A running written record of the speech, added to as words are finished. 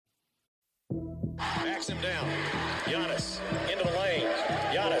Backs him down. Giannis into the lane.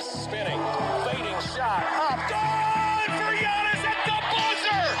 Giannis spinning. Fading shot. Up. Good for Giannis at the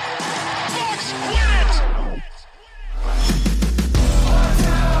buzzer. Bucks win it. Our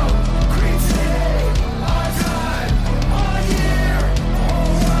town, Green City, our time, our year,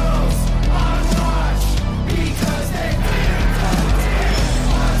 whole world's on watch because they've been collected.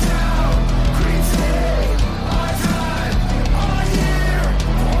 Our town, Green City, our time, our year,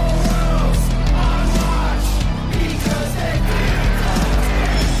 whole world's on watch because they've been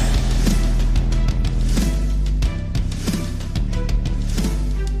collected.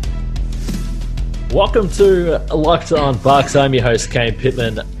 Welcome to Locked On Bucks. I'm your host, Kane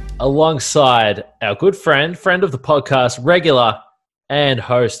Pittman, alongside our good friend of the podcast, regular and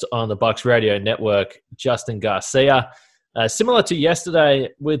host on the Bucks Radio Network, Justin Garcia. Similar to yesterday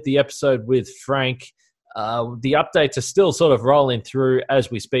with the episode with Frank, the updates are still sort of rolling through as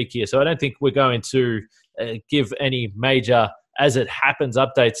we speak here. So I don't think we're going to give any major as it happens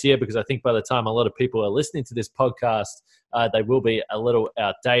updates here, because I think by the time a lot of people are listening to this podcast, they will be a little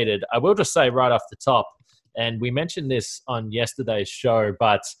outdated. I will just say right off the top, and we mentioned this on yesterday's show,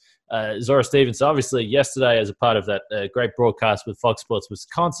 but Zora Stevens, obviously yesterday as a part of that great broadcast with Fox Sports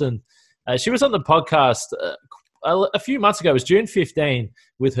Wisconsin, she was on the podcast a few months ago. It was June 15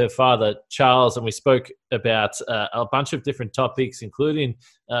 with her father, Charles, and we spoke about a bunch of different topics, including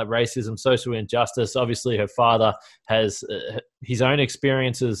racism, social injustice. Obviously, her father has his own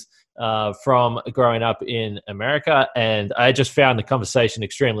experiences from growing up in America, and I just found the conversation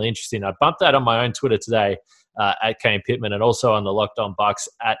extremely interesting. I bumped that on my own Twitter today at Kane Pittman, and also on the Locked On Bucks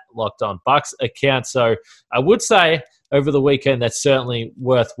at Locked On Bucks account. So I would say over the weekend that's certainly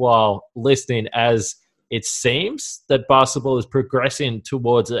worthwhile listening, as it seems that basketball is progressing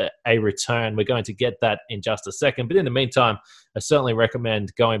towards a return. We're going to get that in just a second. But in the meantime, I certainly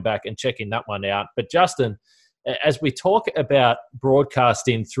recommend going back and checking that one out. But Justin, as we talk about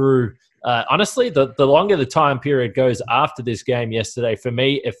broadcasting through, honestly, the longer the time period goes after this game yesterday, for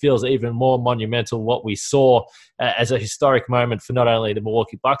me, it feels even more monumental what we saw as a historic moment for not only the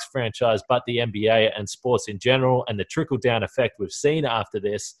Milwaukee Bucks franchise, but the NBA and sports in general, and the trickle-down effect we've seen after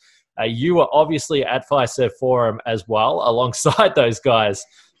this. You were obviously at Fiserv Forum as well, alongside those guys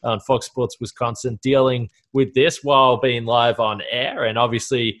on Fox Sports Wisconsin, dealing with this while being live on air. And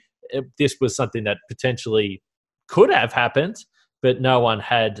obviously, this was something that potentially could have happened, but no one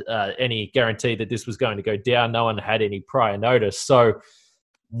had any guarantee that this was going to go down. No one had any prior notice. So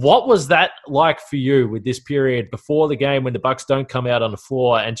what was that like for you with this period before the game, when the Bucks don't come out on the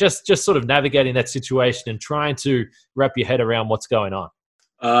floor, and just sort of navigating that situation and trying to wrap your head around what's going on?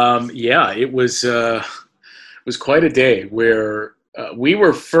 It was quite a day where we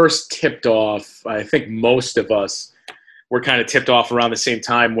were first tipped off. I think most of us were kind of tipped off around the same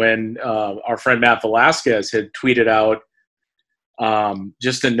time when our friend Matt Velasquez had tweeted out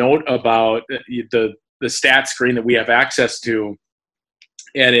just a note about the stat screen that we have access to,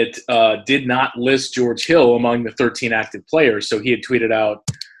 and it did not list George Hill among the 13 active players. So he had tweeted out,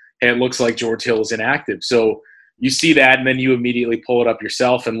 "Hey, it looks like George Hill is inactive." So you see that, and then you immediately pull it up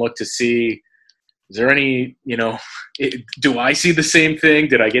yourself and look to see, is there any, do I see the same thing?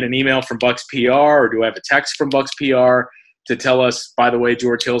 Did I get an email from Bucks PR, or do I have a text from Bucks PR to tell us, by the way,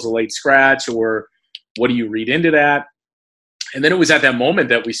 George Hill's a late scratch, or what do you read into that? And then it was at that moment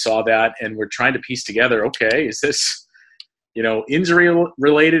that we saw that, and we're trying to piece together, okay, is this, injury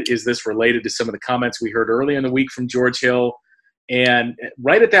related? Is this related to some of the comments we heard early in the week from George Hill? And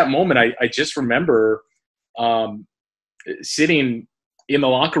right at that moment, I just remember sitting in the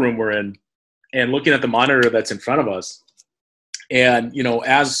locker room we're in and looking at the monitor that's in front of us. And,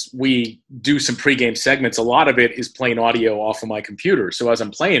 as we do some pregame segments, a lot of it is playing audio off of my computer. So as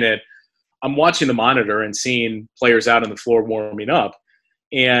I'm playing it, I'm watching the monitor and seeing players out on the floor warming up.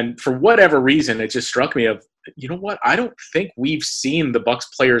 And for whatever reason, it just struck me of, you know what? I don't think we've seen the Bucks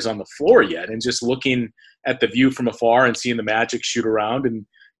players on the floor yet. And just looking at the view from afar and seeing the Magic shoot around, and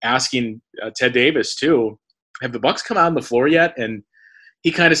asking Ted Davis too, have the Bucks come out on the floor yet? And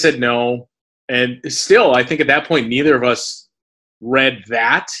he kind of said no. And still, I think at that point, neither of us read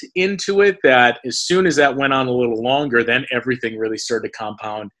that into it, that as soon as that went on a little longer, then everything really started to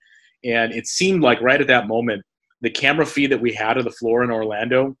compound. And it seemed like right at that moment, the camera feed that we had of the floor in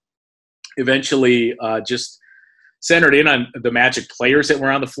Orlando eventually just centered in on the Magic players that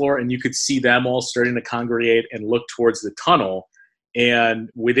were on the floor, and you could see them all starting to congregate and look towards the tunnel. And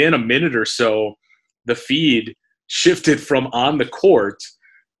within a minute or so, the feed shifted from on the court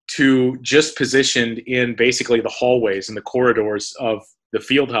to just positioned in basically the hallways and the corridors of the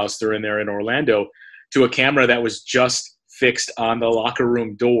field house they're in there in Orlando, to a camera that was just fixed on the locker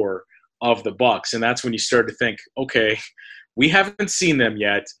room door of the Bucks, and that's when you start to think, okay, we haven't seen them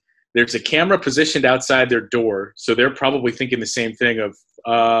yet. There's a camera positioned outside their door, so they're probably thinking the same thing of,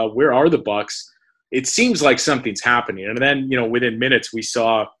 where are the Bucks? It seems like something's happening. And then, within minutes, we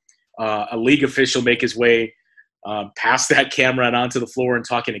saw a league official make his way past that camera and onto the floor and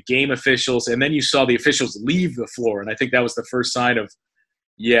talking to game officials. And then you saw the officials leave the floor. And I think that was the first sign of,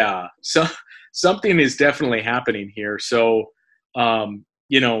 so something is definitely happening here. So, I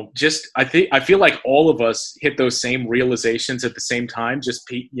feel like all of us hit those same realizations at the same time, just,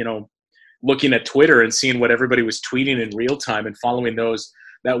 looking at Twitter and seeing what everybody was tweeting in real time and following those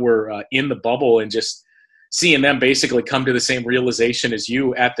that were in the bubble and just seeing them basically come to the same realization as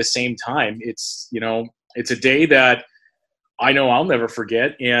you at the same time. It's a day that I know I'll never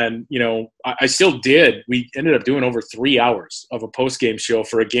forget. And, I still did. We ended up doing over 3 hours of a post-game show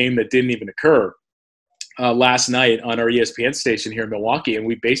for a game that didn't even occur last night on our ESPN station here in Milwaukee. And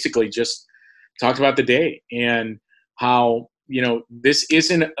we basically just talked about the day and how, this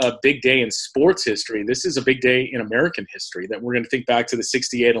isn't a big day in sports history. This is a big day in American history, that we're going to think back to the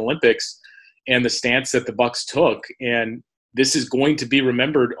 '68 Olympics and the stance that the Bucks took. And this is going to be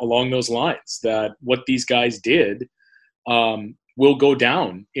remembered along those lines, that what these guys did will go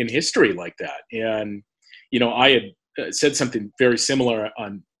down in history like that. And, I had said something very similar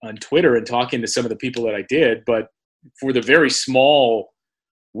on Twitter and talking to some of the people that I did, but for the very small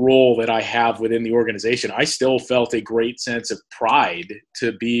role that I have within the organization, I still felt a great sense of pride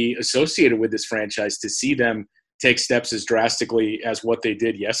to be associated with this franchise, to see them take steps as drastically as what they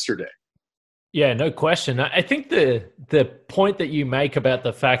did yesterday. Yeah, no question. I think the point that you make about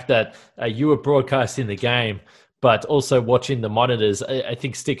the fact that you were broadcasting the game, but also watching the monitors, I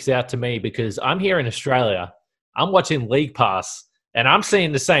think sticks out to me, because I'm here in Australia. I'm watching League Pass, and I'm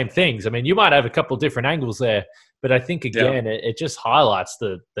seeing the same things. I mean, you might have a couple different angles there, but I think, again, it just highlights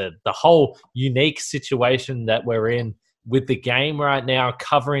the whole unique situation that we're in with the game right now,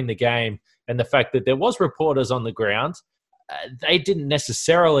 covering the game, and the fact that there was reporters on the ground. They didn't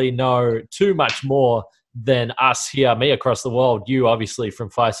necessarily know too much more than us here, me across the world, you obviously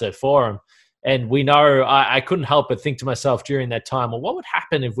from Fiserv Forum. And we know, I couldn't help but think to myself during that time, well, what would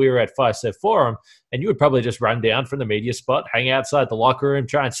happen if we were at Fiserv Forum? And you would probably just run down from the media spot, hang outside the locker room,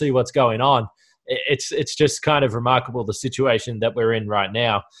 try and see what's going on. It's just kind of remarkable, the situation that we're in right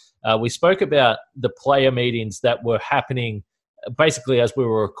now. We spoke about the player meetings that were happening basically as we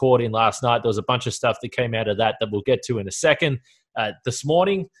were recording last night. There was a bunch of stuff that came out of that we'll get to in a second. This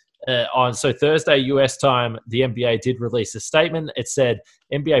morning, so Thursday, US time, the NBA did release a statement. It said,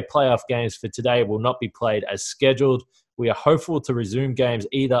 NBA playoff games for today will not be played as scheduled. We are hopeful to resume games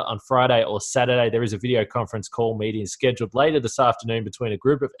either on Friday or Saturday. There is a video conference call meeting scheduled later this afternoon between a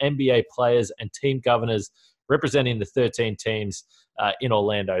group of NBA players and team governors representing the 13 teams in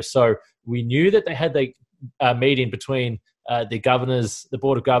Orlando. So we knew that they had the meeting between the governors, the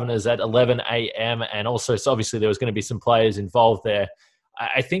board of governors, at 11 a.m. And also, so obviously, there was going to be some players involved there.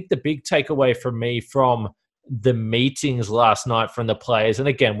 I think the big takeaway from me from the meetings last night from the players, and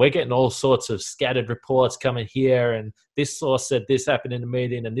again, we're getting all sorts of scattered reports coming here, and this source said this happened in the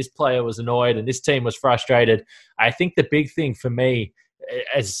meeting, and this player was annoyed, and this team was frustrated. I think the big thing for me,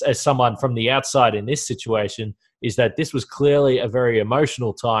 as someone from the outside in this situation, is that this was clearly a very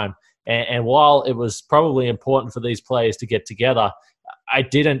emotional time. And while it was probably important for these players to get together, I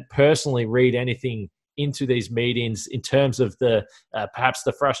didn't personally read anything into these meetings in terms of the perhaps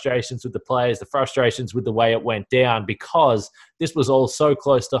the frustrations with the players, the frustrations with the way it went down, because this was all so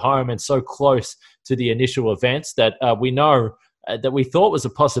close to home and so close to the initial events that we know that we thought was a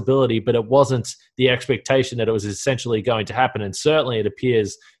possibility, but it wasn't the expectation that it was essentially going to happen. And certainly it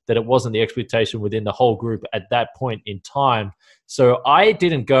appears that it wasn't the expectation within the whole group at that point in time. So I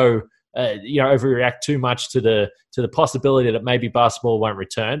didn't go overreact too much to the possibility that maybe basketball won't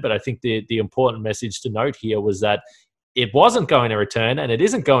return. But I think the important message to note here was that it wasn't going to return, and it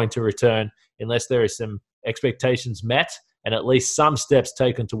isn't going to return unless there is some expectations met and at least some steps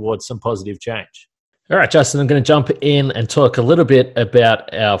taken towards some positive change. All right, Justin, I'm going to jump in and talk a little bit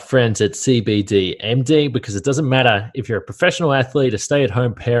about our friends at CBDMD, because it doesn't matter if you're a professional athlete, a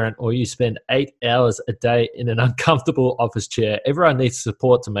stay-at-home parent, or you spend 8 hours a day in an uncomfortable office chair. Everyone needs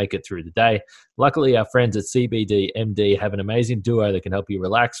support to make it through the day. Luckily, our friends at CBDMD have an amazing duo that can help you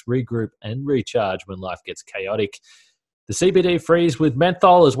relax, regroup, and recharge when life gets chaotic. The CBD Freeze with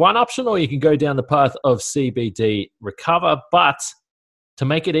menthol is one option, or you can go down the path of CBD Recover, but to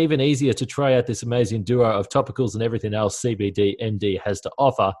make it even easier to try out this amazing duo of topicals and everything else CBDMD has to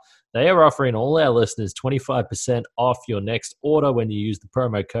offer, they are offering all our listeners 25% off your next order when you use the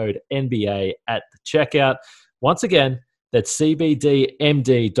promo code NBA at the checkout. Once again, That's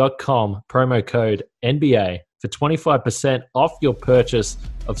cbdmd.com, promo code NBA for 25% off your purchase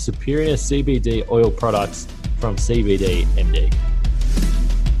of superior CBD oil products from CBDMD.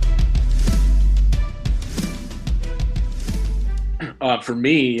 For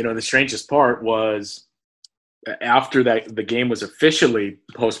me, the strangest part was after that the game was officially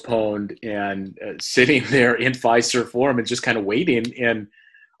postponed and sitting there in Fiserv Forum and just kind of waiting. And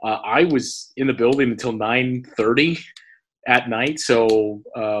I was in the building until 9:30 at night, so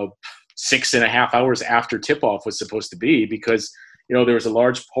 6.5 hours after tip-off was supposed to be, because there was a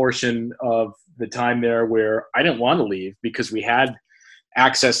large portion of the time there where I didn't want to leave because we had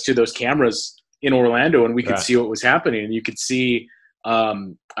access to those cameras in Orlando and we could see what was happening. And you could see,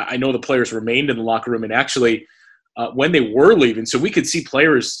 I know the players remained in the locker room, and actually when they were leaving, so we could see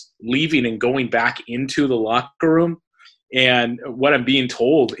players leaving and going back into the locker room. And what I'm being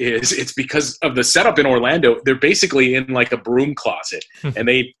told is it's because of the setup in Orlando. They're basically in like a broom closet and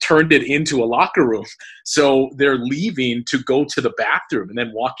they turned it into a locker room. So they're leaving to go to the bathroom and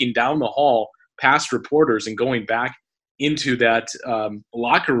then walking down the hall past reporters and going back into that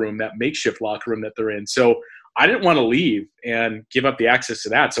locker room, that makeshift locker room that they're in. So I didn't want to leave and give up the access to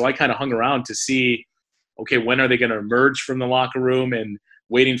that. So I kind of hung around to see, okay, when are they going to emerge from the locker room, and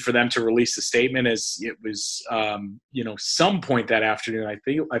waiting for them to release the statement. As it was, some point that afternoon, I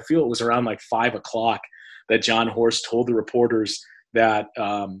feel it was around like 5:00 that John Horst told the reporters that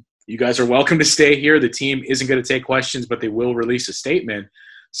you guys are welcome to stay here. The team isn't going to take questions, but they will release a statement.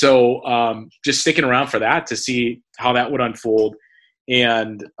 So just sticking around for that to see how that would unfold.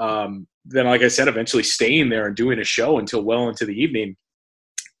 And then, like I said, eventually staying there and doing a show until well into the evening.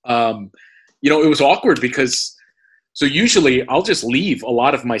 It was awkward because so usually I'll just leave a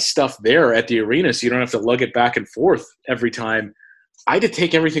lot of my stuff there at the arena so you don't have to lug it back and forth every time. I had to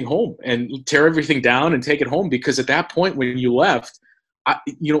take everything home and tear everything down and take it home, because at that point when you left,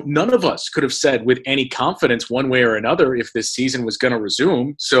 none of us could have said with any confidence one way or another if this season was going to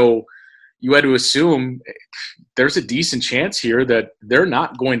resume. So you had to assume there's a decent chance here that they're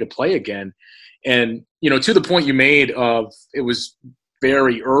not going to play again. And, to the point you made of it was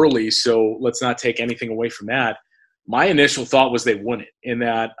very early, so let's not take anything away from that. My initial thought was they wouldn't, in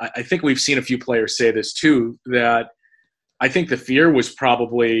that I think we've seen a few players say this too, that I think the fear was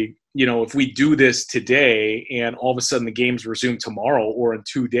probably, if we do this today and all of a sudden the games resume tomorrow or in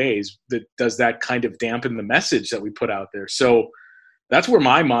 2 days, does that kind of dampen the message that we put out there? So that's where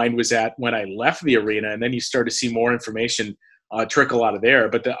my mind was at when I left the arena. And then you start to see more information trickle out of there.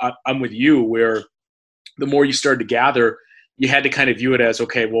 But I'm with you, where the more you started to gather, you had to kind of view it as,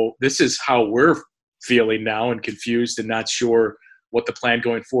 okay, well, this is how we're feeling now and confused and not sure what the plan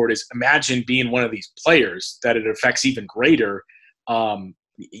going forward is. Imagine being one of these players that it affects even greater.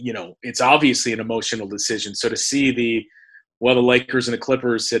 It's obviously an emotional decision. So to see the Lakers and the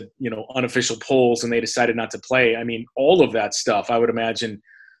Clippers had, unofficial polls and they decided not to play. I mean, all of that stuff, I would imagine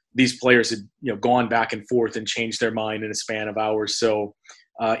these players had, gone back and forth and changed their mind in a span of hours. So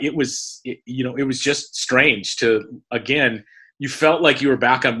it was just strange to, again, you felt like you were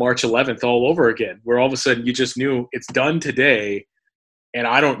back on March 11th all over again, where all of a sudden you just knew it's done today, and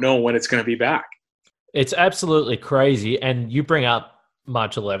I don't know when it's going to be back. It's absolutely crazy. And you bring up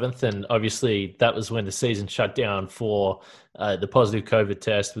March 11th, and obviously that was when the season shut down for the positive COVID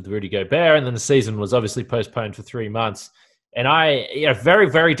test with Rudy Gobert, and then the season was obviously postponed for 3 months. And very,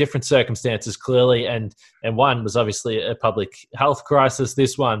 very different circumstances, clearly, and one was obviously a public health crisis.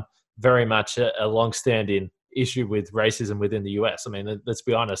 This one, very much a long-standing issue with racism within the US. I mean, let's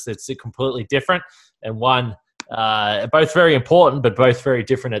be honest, it's completely different, and one, both very important, but both very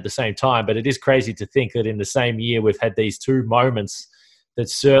different at the same time. But it is crazy to think that in the same year we've had these two moments that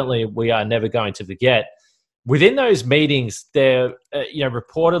certainly we are never going to forget. Within those meetings, there,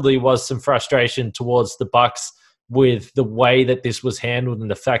 reportedly was some frustration towards the Bucks with the way that this was handled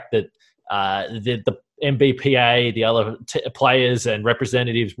and the fact that the NBPA, the other players and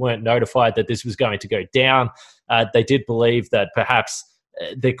representatives weren't notified that this was going to go down. They did believe that perhaps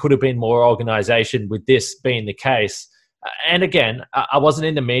there could have been more organization with this being the case. And again, I wasn't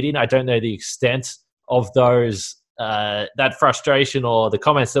in the meeting. I don't know the extent of those that frustration or the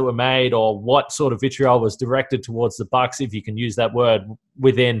comments that were made or what sort of vitriol was directed towards the Bucks, if you can use that word,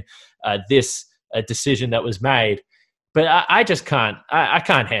 within this decision that was made. But I just can't. I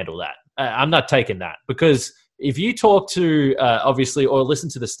can't handle that. I'm not taking that, because if you talk to obviously or listen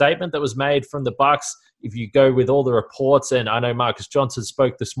to the statement that was made from the Bucks, if you go with all the reports, and I know Marcus Johnson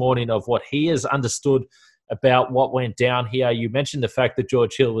spoke this morning of what he has understood about what went down here. You mentioned the fact that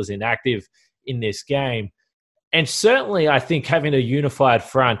George Hill was inactive in this game. And certainly I think having a unified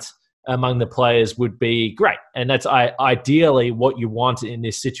front among the players would be great. And that's ideally what you want in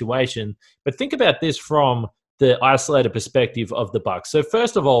this situation. But think about this from the isolated perspective of the Bucks. So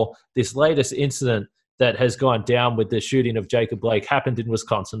first of all, this latest incident that has gone down with the shooting of Jacob Blake happened in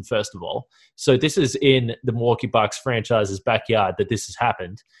Wisconsin, first of all. So this is in the Milwaukee Bucks franchise's backyard that this has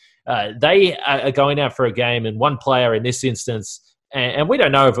happened. They are going out for a game, and one player in this instance, and we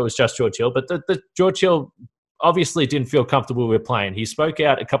don't know if it was just George Hill, but the George Hill obviously didn't feel comfortable with playing. He spoke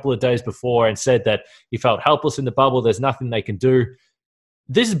out a couple of days before and said that he felt helpless in the bubble. There's nothing they can do.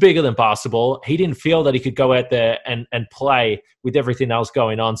 This is bigger than basketball. He didn't feel that he could go out there and play with everything else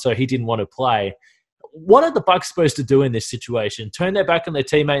going on, so he didn't want to play. What are the Bucks supposed to do in this situation? Turn their back on their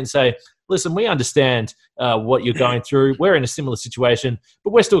teammate and say, listen, we understand what you're going through. We're in a similar situation,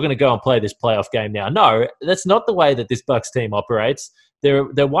 but we're still going to go and play this playoff game now. No, that's not the way that this Bucks team operates. They're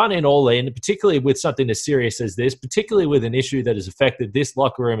one in, all in, particularly with something as serious as this, particularly with an issue that has affected this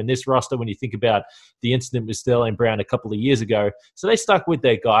locker room and this roster when you think about the incident with Sterling Brown a couple of years ago. So they stuck with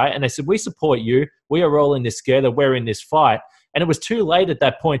their guy and they said, we support you. We are rolling this together. We're in this fight. And it was too late at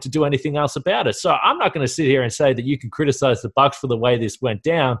that point to do anything else about it. So I'm not going to sit here and say that you can criticize the Bucks for the way this went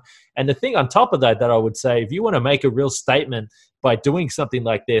down. And the thing on top of that I would say, if you want to make a real statement by doing something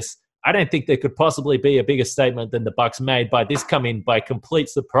like this, I don't think there could possibly be a bigger statement than the Bucks made by this coming by complete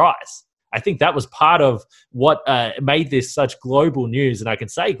surprise. I think that was part of what made this such global news. And I can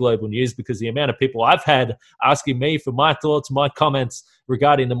say global news because the amount of people I've had asking me for my thoughts, my comments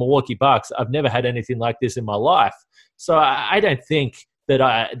regarding the Milwaukee Bucks, I've never had anything like this in my life. So I don't think that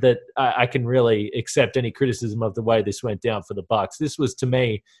I can really accept any criticism of the way this went down for the Bucks. This was, to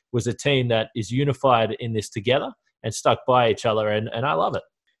me, was a team that is unified in this together and stuck by each other, and I love it.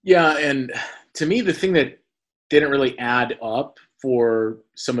 Yeah, and to me, the thing that didn't really add up for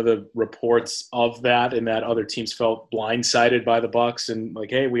some of the reports of that, and that other teams felt blindsided by the Bucks, and like,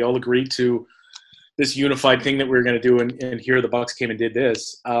 hey, we all agreed to this unified thing that we were going to do, and here the Bucks came and did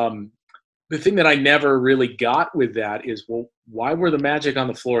this. The thing that I never really got with that is, well, why were the Magic on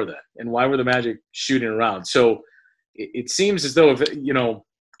the floor then? And why were the Magic shooting around? So it seems as though,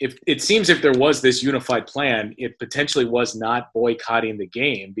 if there was this unified plan, it potentially was not boycotting the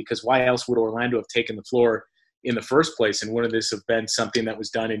game, because why else would Orlando have taken the floor in the first place? And wouldn't this have been something that was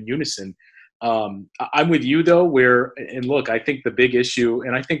done in unison? I'm with you, though, and look, I think the big issue,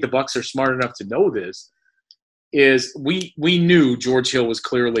 and I think the Bucks are smart enough to know this, is we knew George Hill was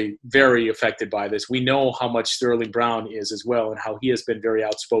clearly very affected by this. We know how much Sterling Brown is as well, and how he has been very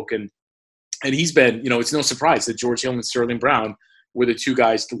outspoken. And he's been, it's no surprise that George Hill and Sterling Brown were the two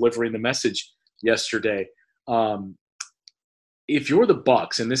guys delivering the message yesterday. If you're the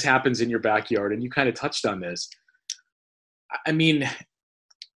Bucks and this happens in your backyard, and you kind of touched on this, I mean,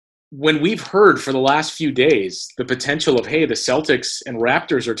 when we've heard for the last few days the potential of, hey, the Celtics and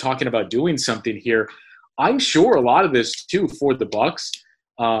Raptors are talking about doing something here, I'm sure a lot of this too for the Bucks,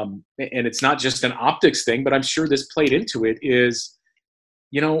 and it's not just an optics thing, but I'm sure this played into it, is,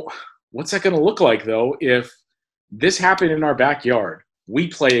 what's that going to look like though if this happened in our backyard? We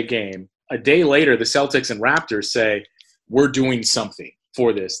play a game. A day later, the Celtics and Raptors say, we're doing something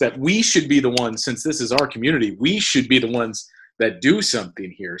for this, that we should be the ones, since this is our community, we should be the ones that do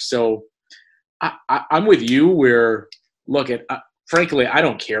something here. So I'm with you where, look, frankly, I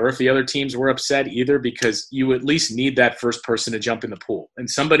don't care if the other teams were upset either, because you at least need that first person to jump in the pool. And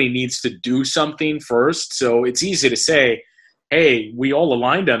somebody needs to do something first. So it's easy to say, hey, we all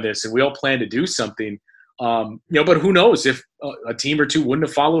aligned on this and we all plan to do something. But who knows if a team or two wouldn't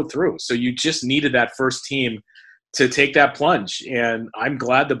have followed through. So you just needed that first team to take that plunge. And I'm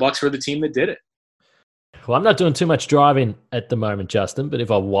glad the Bucks were the team that did it. Well, I'm not doing too much driving at the moment, Justin, but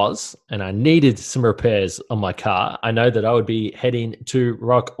if I was and I needed some repairs on my car, I know that I would be heading to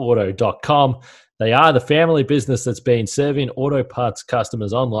rockauto.com. They are the family business that's been serving auto parts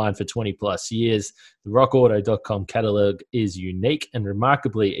customers online for 20 plus years. The rockauto.com catalog is unique and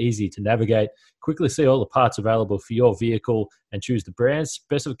remarkably easy to navigate. Quickly see all the parts available for your vehicle and choose the brands,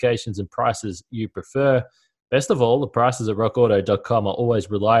 specifications, and prices you prefer. Best of all, the prices at rockauto.com are always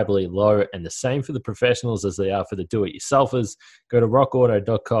reliably low, and the same for the professionals as they are for the do-it-yourselfers. Go to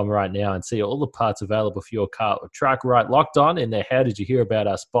rockauto.com right now and see all the parts available for your car or truck. Right, Locked On in the How Did You Hear About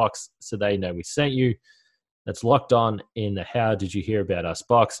Us box, so they know we sent you. That's Locked On in the How Did You Hear About Us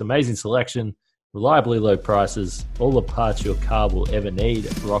box. Amazing selection, reliably low prices, all the parts your car will ever need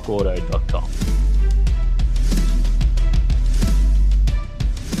at rockauto.com.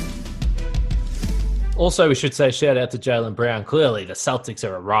 Also, we should say shout out to Jaylen Brown. Clearly, the Celtics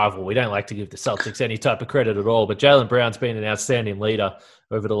are a rival. We don't like to give the Celtics any type of credit at all, but Jaylen Brown's been an outstanding leader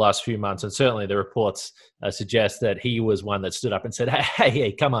over the last few months, and certainly the reports suggest that he was one that stood up and said,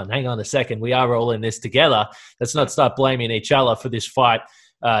 hey, come on, hang on a second. We are all in this together. Let's not start blaming each other for this fight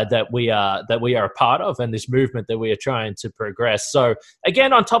that we are a part of and this movement that we are trying to progress. So,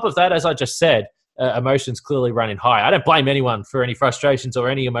 again, on top of that, as I just said, emotions clearly running high. I don't blame anyone for any frustrations or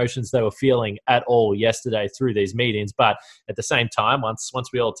any emotions they were feeling at all yesterday through these meetings. But at the same time, once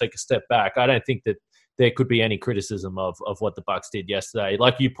we all take a step back, I don't think that there could be any criticism of what the Bucks did yesterday.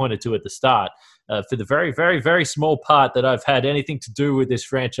 Like you pointed to at the start, for the very, very, very small part that I've had anything to do with this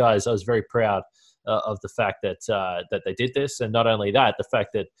franchise, I was very proud of the fact that they did this. And not only that, the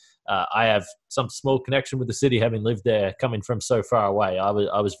fact that I have some small connection with the city, having lived there, coming from so far away. I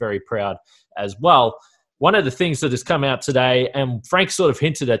was very proud as well. One of the things that has come out today, and Frank sort of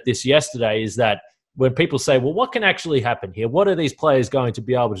hinted at this yesterday, is that when people say, well, what can actually happen here? What are these players going to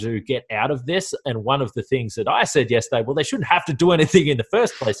be able to get out of this? And one of the things that I said yesterday, well, they shouldn't have to do anything in the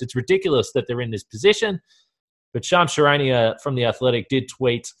first place. It's ridiculous that they're in this position. But Shams Charania from The Athletic did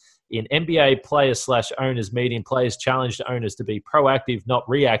tweet, in NBA players/owners meeting, players challenged owners to be proactive, not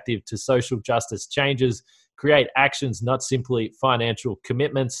reactive to social justice changes, create actions, not simply financial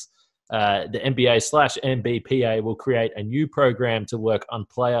commitments. The NBA/NBPA will create a new program to work on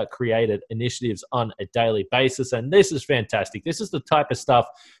player-created initiatives on a daily basis. And this is fantastic. This is the type of stuff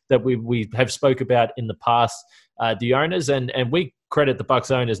that we have spoke about in the past. The owners, and we credit the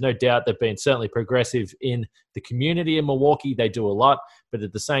Bucks owners, no doubt they've been certainly progressive in the community in Milwaukee. They do a lot. But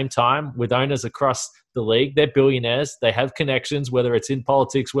at the same time, with owners across the league, they're billionaires. They have connections, whether it's in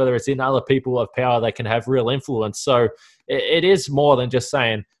politics, whether it's in other people of power, they can have real influence. So it is more than just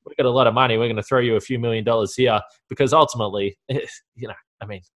saying, we've got a lot of money, we're going to throw you a few $1 million here, because ultimately,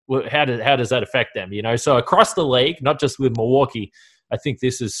 how does that affect them? So across the league, not just with Milwaukee, I think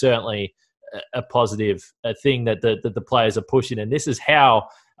this is certainly a positive thing that the players are pushing. And this is how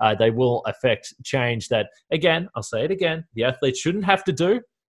they will affect change that, again, I'll say it again, the athletes shouldn't have to do,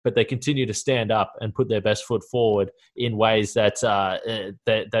 but they continue to stand up and put their best foot forward in ways that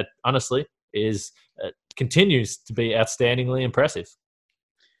that honestly is continues to be outstandingly impressive.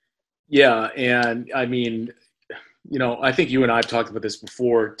 Yeah, and I mean, I think you and I have talked about this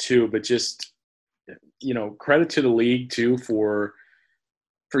before too, but just, credit to the league too for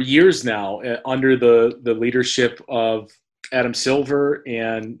years now under the leadership of Adam Silver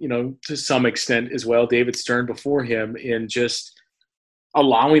and, to some extent as well, David Stern before him, in just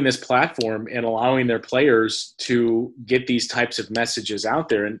allowing this platform and allowing their players to get these types of messages out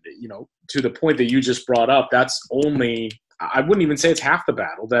there. And, to the point that you just brought up, that's only, I wouldn't even say it's half the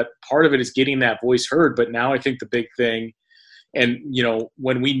battle. That part of it is getting that voice heard. But now I think the big thing, and,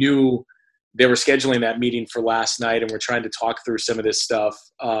 when we knew they were scheduling that meeting for last night and we're trying to talk through some of this stuff,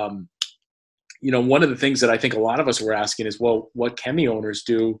 one of the things that I think a lot of us were asking is, well, what can the owners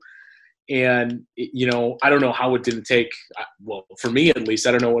do? And, I don't know how it didn't take, well, for me at least,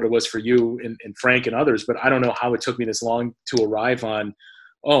 I don't know what it was for you and Frank and others, but I don't know how it took me this long to arrive on,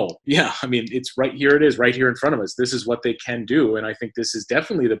 oh, yeah, I mean, it's right here. It is right here in front of us. This is what they can do. And I think this is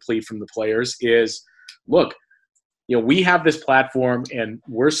definitely the plea from the players is, look, we have this platform and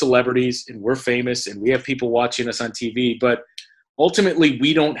we're celebrities and we're famous and we have people watching us on TV, but ultimately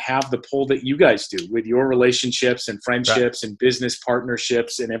we don't have the pull that you guys do with your relationships and friendships and business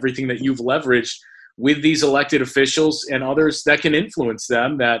partnerships and everything that you've leveraged with these elected officials and others that can influence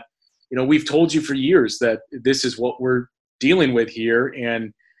them. That, we've told you for years that this is what we're dealing with here.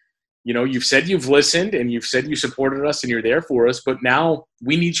 And, you've said you've listened and you've said you supported us and you're there for us, but now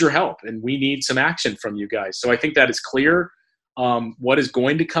we need your help and we need some action from you guys. So I think that is clear. What is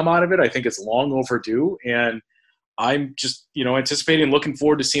going to come out of it, I think it's long overdue. And I'm just, anticipating and looking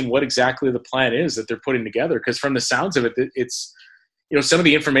forward to seeing what exactly the plan is that they're putting together. Because from the sounds of it, it's, some of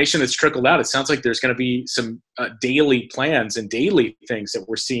the information that's trickled out, it sounds like there's going to be some daily plans and daily things that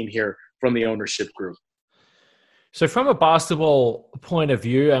we're seeing here from the ownership group. So from a basketball point of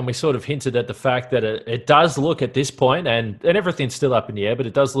view, and we sort of hinted at the fact that it does look at this point, and everything's still up in the air, but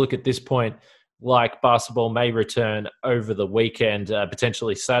it does look at this point like basketball may return over the weekend,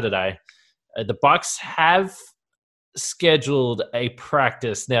 potentially Saturday. The Bucks have scheduled a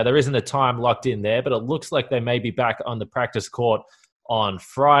practice. Now, there isn't a time locked in there, but it looks like they may be back on the practice court on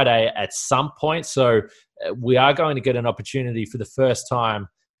Friday at some point. So we are going to get an opportunity for the first time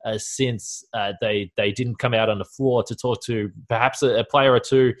since they didn't come out on the floor to talk to perhaps a player or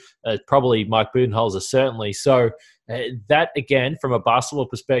two, probably Mike Budenholzer certainly. So that, again, from a basketball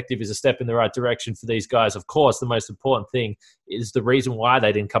perspective, is a step in the right direction for these guys. Of course, the most important thing is the reason why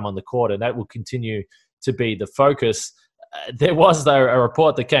they didn't come on the court, and that will continue to be the focus. There was, though, a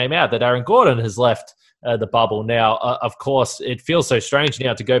report that came out that Aaron Gordon has left the bubble. Now, of course, it feels so strange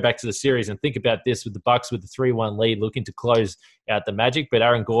now to go back to the series and think about this with the Bucks with the 3-1 lead looking to close out the Magic. But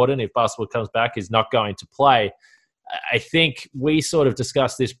Aaron Gordon, if basketball comes back, is not going to play. I think we sort of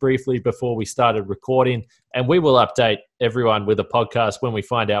discussed this briefly before we started recording, and we will update everyone with a podcast when we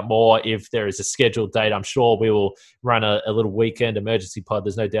find out more. If there is a scheduled date, I'm sure we will run a little weekend emergency pod.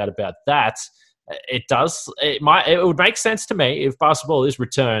 There's no doubt about that. It would make sense to me if basketball is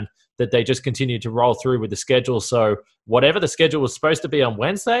returned that they just continue to roll through with the schedule. So whatever the schedule was supposed to be on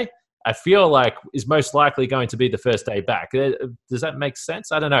Wednesday, I feel like is most likely going to be the first day back. Does that make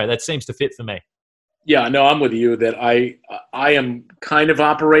sense? I don't know. That seems to fit for me. Yeah, no, I'm with you that I am kind of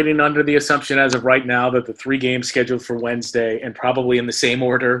operating under the assumption as of right now that the 3 games scheduled for Wednesday, and probably in the same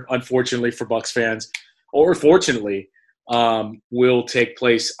order, unfortunately for Bucks fans, or fortunately, will take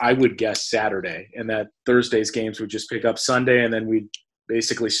place, I would guess, Saturday, and that Thursday's games would just pick up Sunday, and then we'd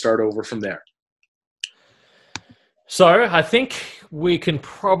basically start over from there. So I think we can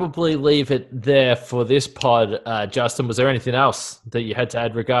probably leave it there for this pod. Justin, was there anything else that you had to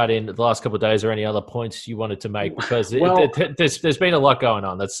add regarding the last couple of days, or any other points you wanted to make? Because there's been a lot going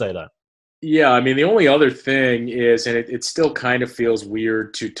on, let's say that. Yeah, I mean, the only other thing is, and it still kind of feels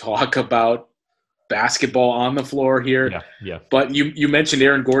weird to talk about basketball on the floor here. Yeah. But you mentioned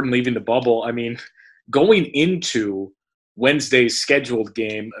Aaron Gordon leaving the bubble. I mean, going into Wednesday's scheduled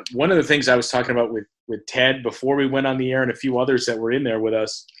game, one of the things I was talking about with Ted before we went on the air and a few others that were in there with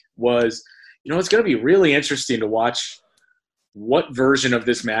us was, it's going to be really interesting to watch what version of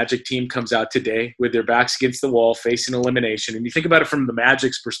this Magic team comes out today with their backs against the wall, facing elimination. And you think about it from the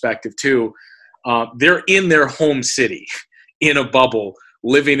Magic's perspective too. They're in their home city, in a bubble,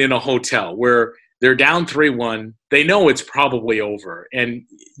 living in a hotel where they're down 3-1. They know it's probably over. And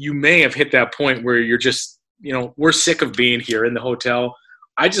you may have hit that point where you're just, we're sick of being here in the hotel.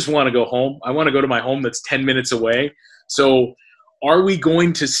 I just want to go home. I want to go to my home that's 10 minutes away. So are we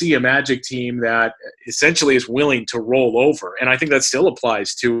going to see a Magic team that essentially is willing to roll over? And I think that still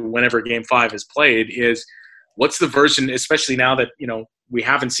applies to whenever Game 5 is played, is what's the version, especially now that, we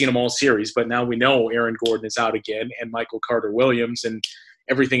haven't seen them all series, but now we know Aaron Gordon is out again and Michael Carter-Williams and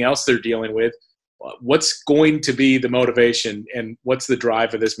everything else they're dealing with. What's going to be the motivation and what's the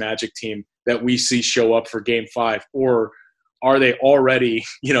drive of this Magic team that we see show up for Game 5? Or are they already,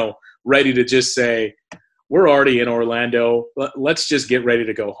 ready to just say, we're already in Orlando, let's just get ready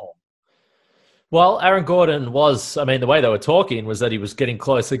to go home? Well, Aaron Gordon was, the way they were talking was that he was getting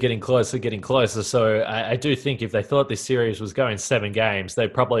closer. So I do think if they thought this series was going 7 games, they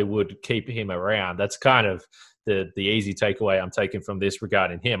probably would keep him around. That's kind of the easy takeaway I'm taking from this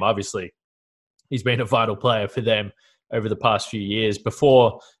regarding him. Obviously, he's been a vital player for them over the past few years.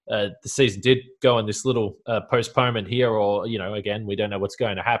 Before the season did go on this little postponement here, or, again, we don't know what's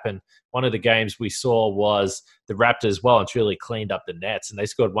going to happen. One of the games we saw was the Raptors well and truly cleaned up the nets, and they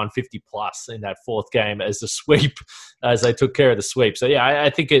scored 150 plus in that 4th game as a sweep, as they took care of the sweep. So, yeah, I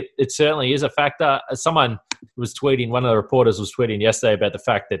think it certainly is a factor. Someone was tweeting, one of the reporters was tweeting yesterday about the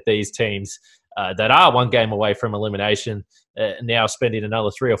fact that these teams that are 1 game away from elimination, now spending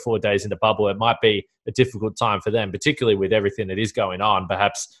another 3 or 4 days in the bubble, it might be a difficult time for them, particularly with everything that is going on.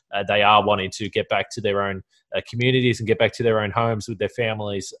 Perhaps they are wanting to get back to their own communities and get back to their own homes with their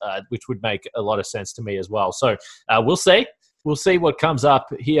families, which would make a lot of sense to me as well. So we'll see. We'll see what comes up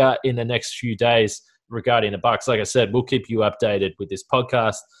here in the next few days regarding the Bucks. Like I said, we'll keep you updated with this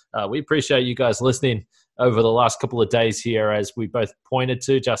podcast. We appreciate you guys listening over the last couple of days here, as we both pointed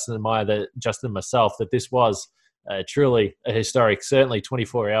to, Justin and myself, that this was truly a historic, certainly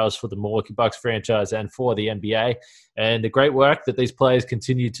 24 hours for the Milwaukee Bucks franchise and for the NBA. And the great work that these players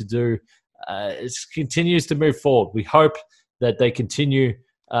continue to do continues to move forward. We hope that they continue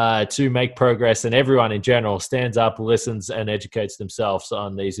to make progress, and everyone in general stands up, listens, and educates themselves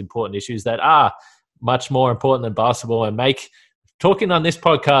on these important issues that are much more important than basketball, and make talking on this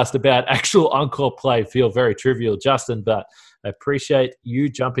podcast about actual on-court play feel very trivial, Justin, but I appreciate you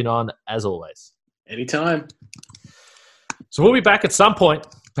jumping on as always. Anytime. So we'll be back at some point,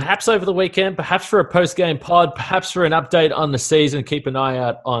 perhaps over the weekend, perhaps for a post-game pod, perhaps for an update on the season. Keep an eye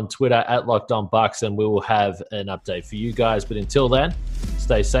out on Twitter at LockedOnBucks, and we will have an update for you guys. But until then,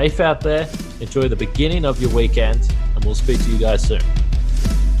 stay safe out there, enjoy the beginning of your weekend, and we'll speak to you guys soon.